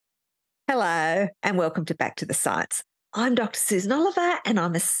Hello, and welcome to Back to the Science. I'm Dr. Susan Oliver, and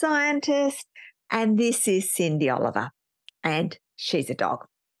I'm a scientist, and this is Cindy Oliver, and she's a dog.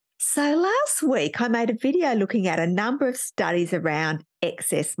 So last week, I made a video looking at a number of studies around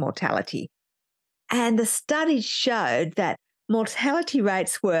excess mortality, and the studies showed that mortality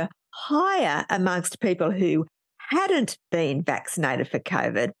rates were higher amongst people who hadn't been vaccinated for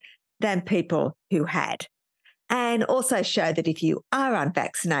COVID than people who had. And also show that if you are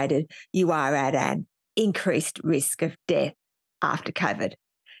unvaccinated, you are at an increased risk of death after COVID,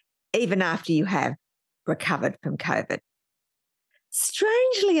 even after you have recovered from COVID.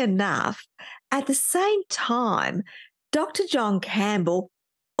 Strangely enough, at the same time, Dr. John Campbell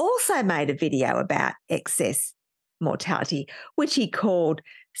also made a video about excess mortality, which he called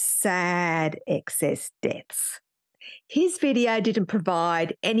Sad Excess Deaths. His video didn't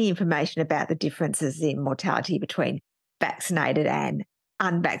provide any information about the differences in mortality between vaccinated and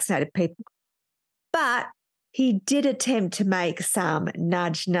unvaccinated people, but he did attempt to make some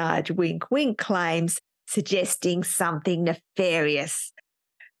nudge, nudge, wink, wink claims suggesting something nefarious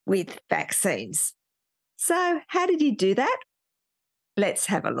with vaccines. So how did he do that? Let's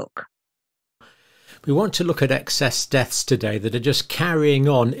have a look. We want to look at excess deaths today that are just carrying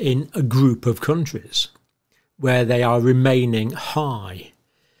on in a group of countries where they are remaining high.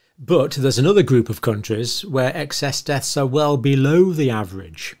 But there's another group of countries where excess deaths are well below the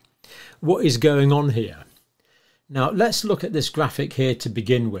average. What is going on here? Now, let's look at this graphic here to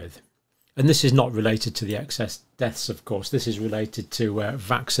begin with. And this is not related to the excess deaths, of course. This is related to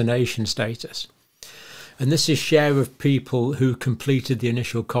vaccination status. And this is share of people who completed the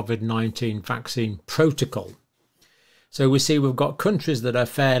initial COVID-19 vaccine protocol. So we see we've got countries that are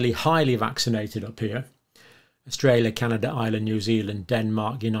fairly highly vaccinated up here. Australia, Canada, Ireland, New Zealand,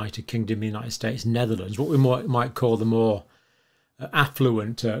 Denmark, United Kingdom, United States, Netherlands, what we might call the more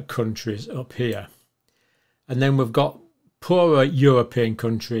affluent countries up here. And then we've got poorer European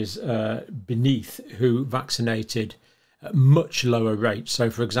countries beneath who vaccinated at much lower rates. So,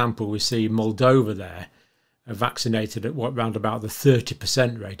 for example, we see Moldova there vaccinated at around about the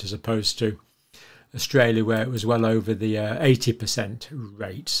 30% rate as opposed to Australia where it was well over the 80%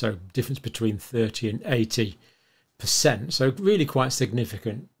 rate. So difference between 30 and 80%. So really quite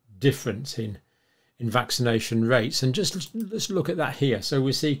significant difference in vaccination rates. And just let's look at that here. So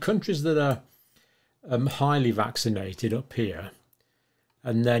we see countries that are highly vaccinated up here.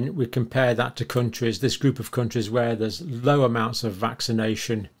 And then we compare that to countries, this group of countries where there's low amounts of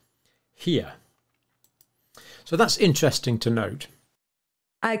vaccination here. So that's interesting to note.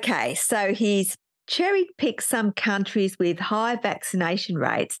 Okay, so he's cherry-picked some countries with high vaccination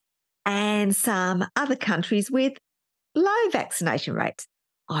rates and some other countries with low vaccination rates.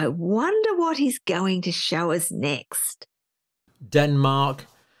 I wonder what he's going to show us next. Denmark,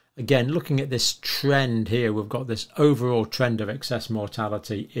 again, looking at this trend here, we've got this overall trend of excess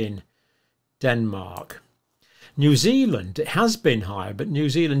mortality in Denmark. New Zealand, it has been high, but New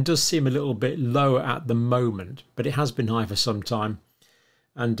Zealand does seem a little bit lower at the moment, but it has been high for some time.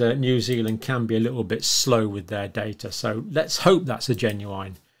 And New Zealand can be a little bit slow with their data. So let's hope that's a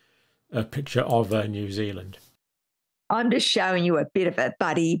genuine picture of New Zealand. I'm just showing you a bit of it,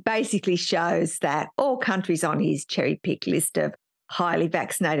 but he basically shows that all countries on his cherry-picked list of highly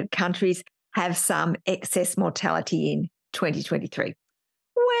vaccinated countries have some excess mortality in 2023.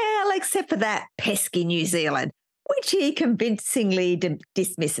 Well, except for that pesky New Zealand, which he convincingly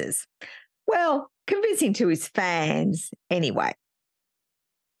dismisses. Well, convincing to his fans anyway.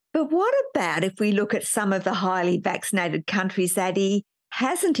 But what about if we look at some of the highly vaccinated countries that he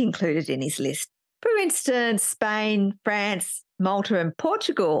hasn't included in his list? For instance, Spain, France, Malta and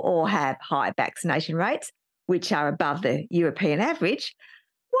Portugal all have high vaccination rates, which are above the European average.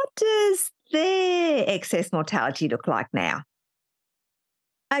 What does their excess mortality look like now?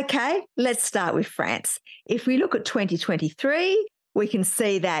 Okay, let's start with France. If we look at 2023, we can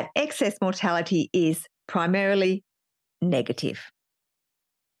see that excess mortality is primarily negative.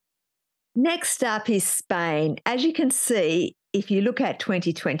 Next up is Spain. As you can see, if you look at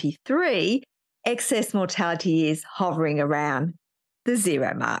 2023, excess mortality is hovering around the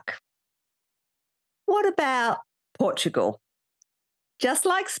 0 mark. What about Portugal? Just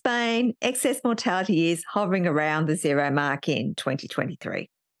like Spain, excess mortality is hovering around the 0 mark in 2023.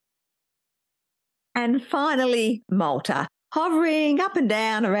 And finally, Malta, hovering up and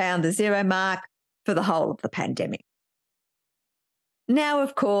down around the 0 mark for the whole of the pandemic. Now,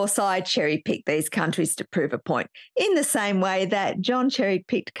 of course, I cherry-picked these countries to prove a point, in the same way that John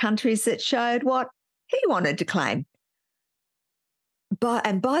cherry-picked countries that showed what he wanted to claim.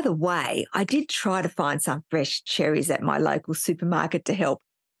 And by the way, I did try to find some fresh cherries at my local supermarket to help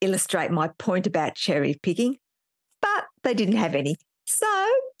illustrate my point about cherry picking, but they didn't have any. So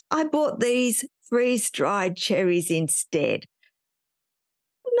I bought these freeze-dried cherries instead.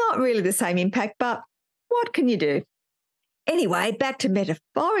 Not really the same impact, but what can you do? Anyway, back to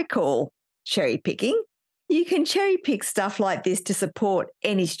metaphorical cherry picking. You can cherry pick stuff like this to support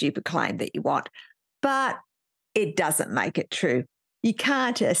any stupid claim that you want, but it doesn't make it true. You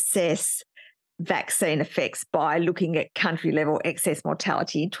can't assess vaccine effects by looking at country-level excess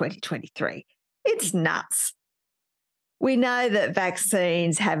mortality in 2023. It's nuts. We know that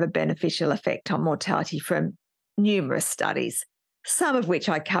vaccines have a beneficial effect on mortality from numerous studies, some of which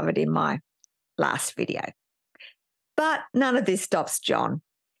I covered in my last video. But none of this stops John.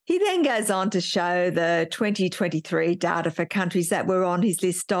 He then goes on to show the 2023 data for countries that were on his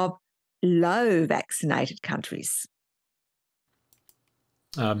list of low vaccinated countries.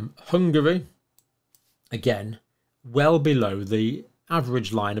 Hungary, again, well below the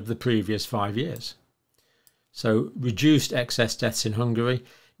average line of the previous 5 years. So reduced excess deaths in Hungary,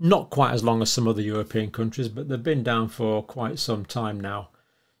 not quite as long as some other European countries, but they've been down for quite some time now,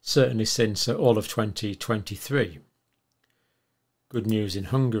 certainly since all of 2023. Good news in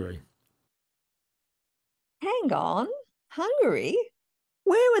Hungary. Hang on, Hungary?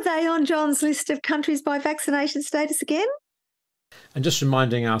 Where were they on John's list of countries by vaccination status again? And just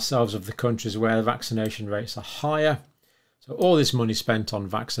reminding ourselves of the countries where the vaccination rates are higher. So all this money spent on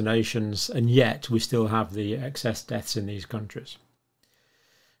vaccinations, and yet we still have the excess deaths in these countries.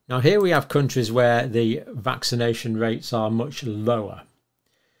 Now here we have countries where the vaccination rates are much lower.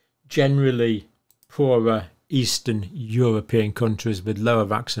 Generally poorer Eastern European countries with lower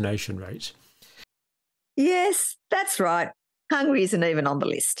vaccination rates. Yes, that's right. Hungary isn't even on the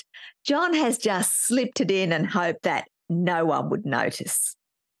list. John has just slipped it in and hoped that no one would notice.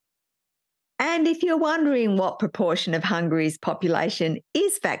 And if you're wondering what proportion of Hungary's population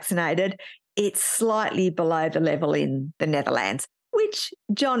is vaccinated, it's slightly below the level in the Netherlands, which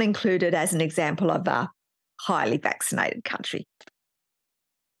John included as an example of a highly vaccinated country.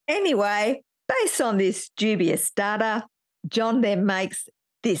 Anyway, based on this dubious data, John then makes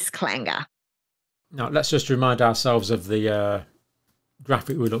this clanger. Now, let's just remind ourselves of the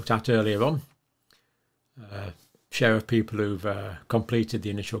graphic we looked at earlier on. Share of people who've completed the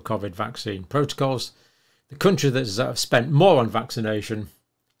initial COVID vaccine protocols. The country that's spent more on vaccination,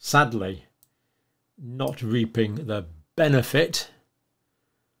 sadly, not reaping the benefit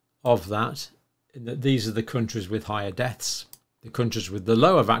of that, in that these are the countries with higher deaths. The countries with the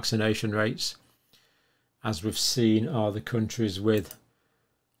lower vaccination rates, as we've seen, are the countries with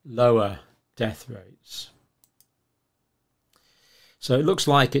lower death rates. So it looks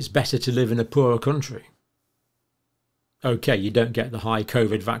like it's better to live in a poorer country. Okay, you don't get the high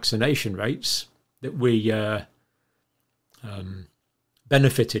COVID vaccination rates that we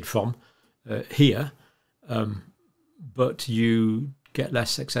benefited from here, but you get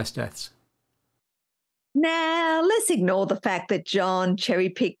less excess deaths. Now, let's ignore the fact that John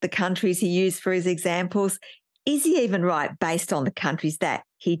cherry-picked the countries he used for his examples. Is he even right based on the countries that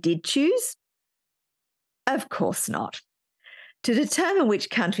he did choose? Of course not. To determine which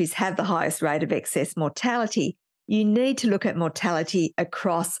countries have the highest rate of excess mortality, you need to look at mortality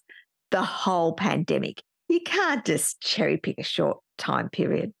across the whole pandemic. You can't just cherry-pick a short time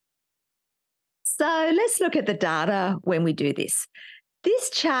period. So let's look at the data when we do this.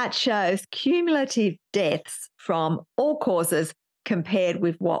 This chart shows cumulative deaths from all causes compared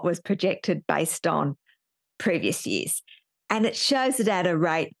with what was projected based on previous years. And it shows it at a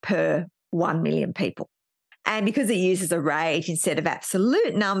rate per 1 million people. And because it uses a rate instead of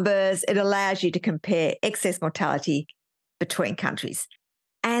absolute numbers, it allows you to compare excess mortality between countries.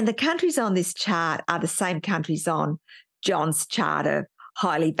 And the countries on this chart are the same countries on John's chart of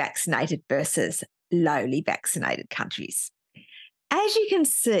highly vaccinated versus lowly vaccinated countries. As you can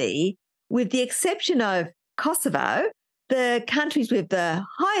see, with the exception of Kosovo, the countries with the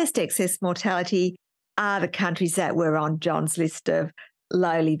highest excess mortality are the countries that were on John's list of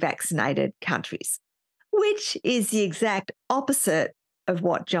lowly vaccinated countries, which is the exact opposite of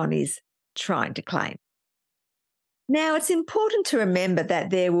what John is trying to claim. Now, it's important to remember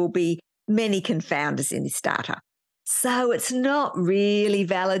that there will be many confounders in this data. So it's not really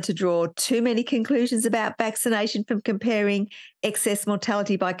valid to draw too many conclusions about vaccination from comparing excess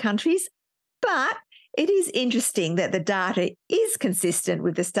mortality by countries, but it is interesting that the data is consistent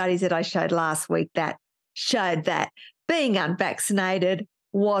with the studies that I showed last week that showed that being unvaccinated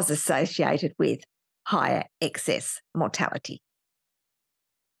was associated with higher excess mortality.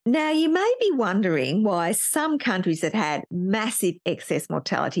 Now, you may be wondering why some countries that had massive excess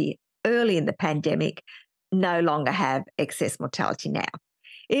mortality early in the pandemic no longer have excess mortality now.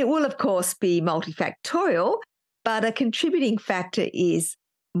 It will, of course, be multifactorial, but a contributing factor is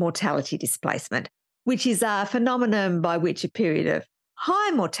mortality displacement, which is a phenomenon by which a period of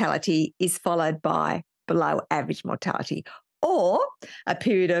high mortality is followed by below average mortality, or a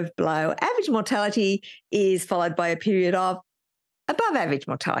period of below average mortality is followed by a period of above average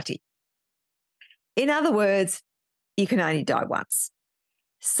mortality. In other words, you can only die once.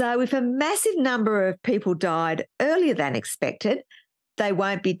 So if a massive number of people died earlier than expected, they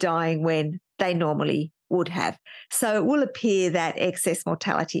won't be dying when they normally would have. So it will appear that excess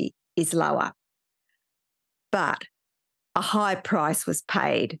mortality is lower. But a high price was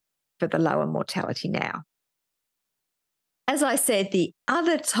paid for the lower mortality now. As I said, the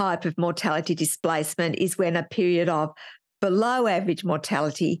other type of mortality displacement is when a period of below average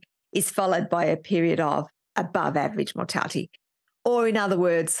mortality is followed by a period of above average mortality. Or in other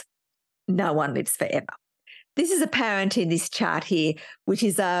words, no one lives forever. This is apparent in this chart here, which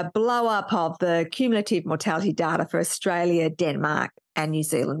is a blow-up of the cumulative mortality data for Australia, Denmark and New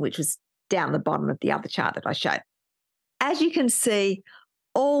Zealand, which was down the bottom of the other chart that I showed. As you can see,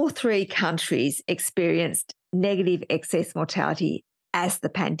 all three countries experienced negative excess mortality as the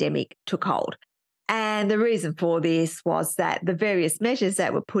pandemic took hold. And the reason for this was that the various measures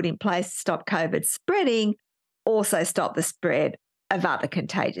that were put in place to stop COVID spreading also stopped the spread of other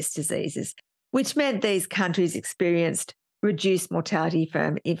contagious diseases, which meant these countries experienced reduced mortality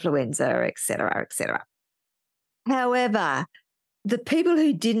from influenza, et cetera, et cetera. However, the people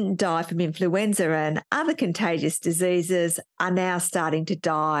who didn't die from influenza and other contagious diseases are now starting to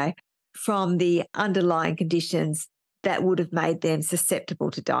die from the underlying conditions that would have made them susceptible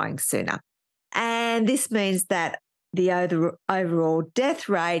to dying sooner. And this means that the overall death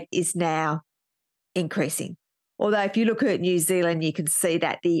rate is now increasing. Although if you look at New Zealand, you can see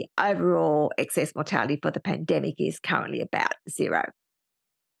that the overall excess mortality for the pandemic is currently about 0.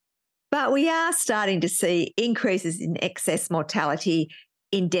 But we are starting to see increases in excess mortality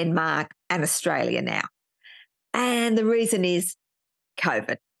in Denmark and Australia now. And the reason is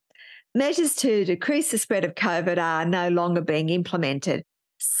COVID. Measures to decrease the spread of COVID are no longer being implemented.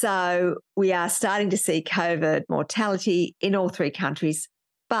 So we are starting to see COVID mortality in all three countries,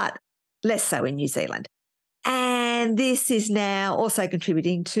 but less so in New Zealand. And this is now also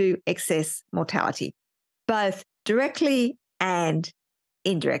contributing to excess mortality, both directly and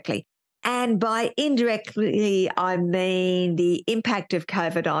indirectly. And by indirectly, I mean the impact of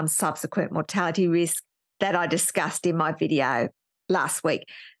COVID on subsequent mortality risk that I discussed in my video last week,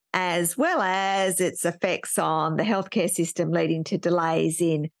 as well as its effects on the healthcare system, leading to delays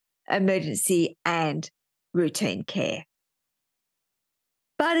in emergency and routine care.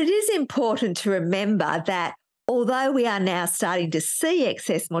 But it is important to remember that although we are now starting to see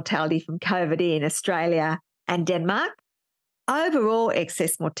excess mortality from COVID in Australia and Denmark, overall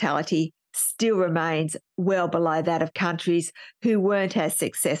excess mortality still remains well below that of countries who weren't as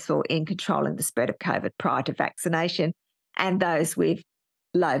successful in controlling the spread of COVID prior to vaccination and those with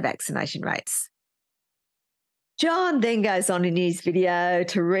low vaccination rates. John then goes on in his video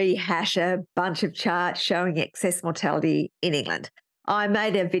to rehash a bunch of charts showing excess mortality in England. I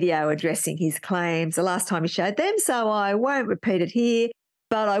made a video addressing his claims the last time he showed them, so I won't repeat it here,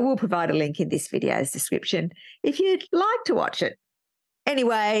 but I will provide a link in this video's description if you'd like to watch it.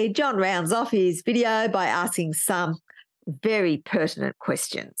 Anyway, John rounds off his video by asking some very pertinent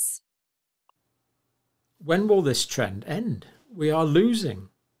questions. When will this trend end? We are losing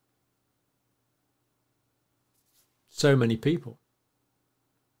so many people.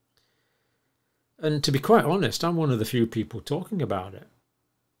 And to be quite honest, I'm one of the few people talking about it.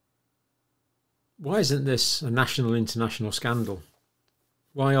 Why isn't this a national, international scandal?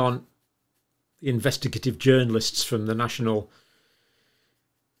 Why aren't the investigative journalists from the national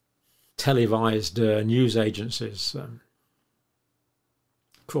televised news agencies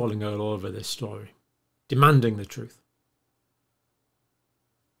crawling all over this story, demanding the truth?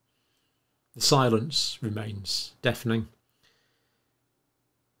 The silence remains deafening.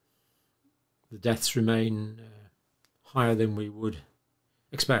 The deaths remain higher than we would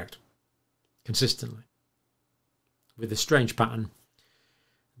expect, consistently, with a strange pattern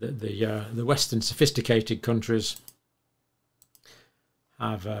that the Western sophisticated countries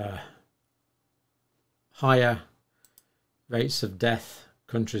have higher rates of death.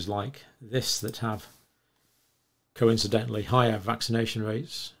 Countries like this that have, coincidentally, higher vaccination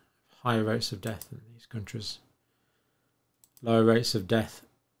rates, higher rates of death than these countries, lower rates of death.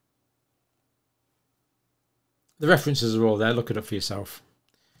 The references are all there. Look it up for yourself.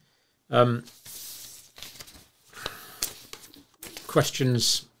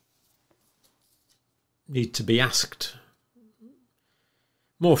 Questions need to be asked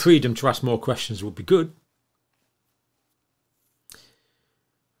More freedom to ask more questions would be good.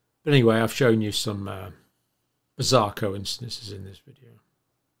 But anyway, I've shown you some bizarre coincidences in this video.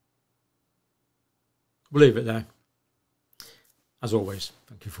 We'll leave it there. As always,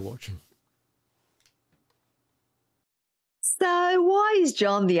 thank you for watching. So why is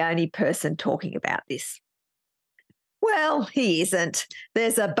John the only person talking about this? Well, he isn't.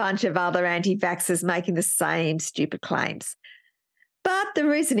 There's a bunch of other anti-vaxxers making the same stupid claims. But the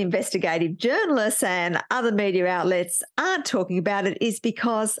reason investigative journalists and other media outlets aren't talking about it is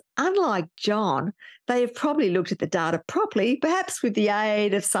because, unlike John, they have probably looked at the data properly, perhaps with the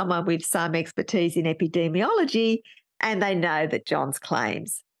aid of someone with some expertise in epidemiology, and they know that John's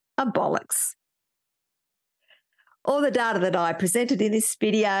claims are bollocks. All the data that I presented in this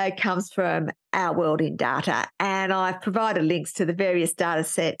video comes from Our World in Data, and I've provided links to the various data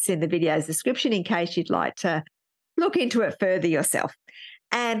sets in the video's description in case you'd like to look into it further yourself.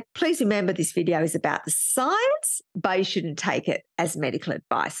 And please remember this video is about the science, but you shouldn't take it as medical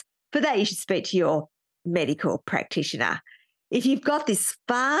advice. For that, you should speak to your medical practitioner. If you've got this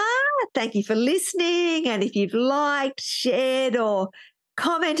far, thank you for listening. And if you've liked, shared, or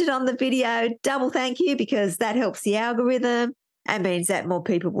commented on the video, double thank you, because that helps the algorithm and means that more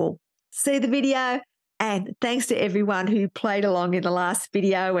people will see the video. And thanks to everyone who played along in the last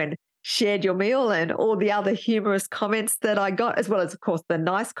video and shared your meal and all the other humorous comments that I got, as well as, of course, the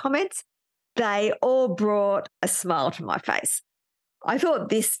nice comments. They all brought a smile to my face. I thought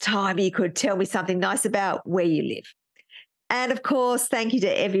this time you could tell me something nice about where you live. And of course, thank you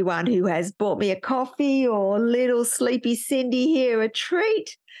to everyone who has bought me a coffee or little sleepy Cindy here a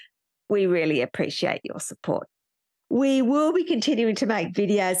treat. We really appreciate your support. We will be continuing to make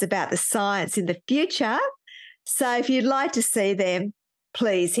videos about the science in the future. So if you'd like to see them,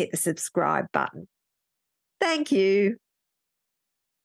 please hit the subscribe button. Thank you.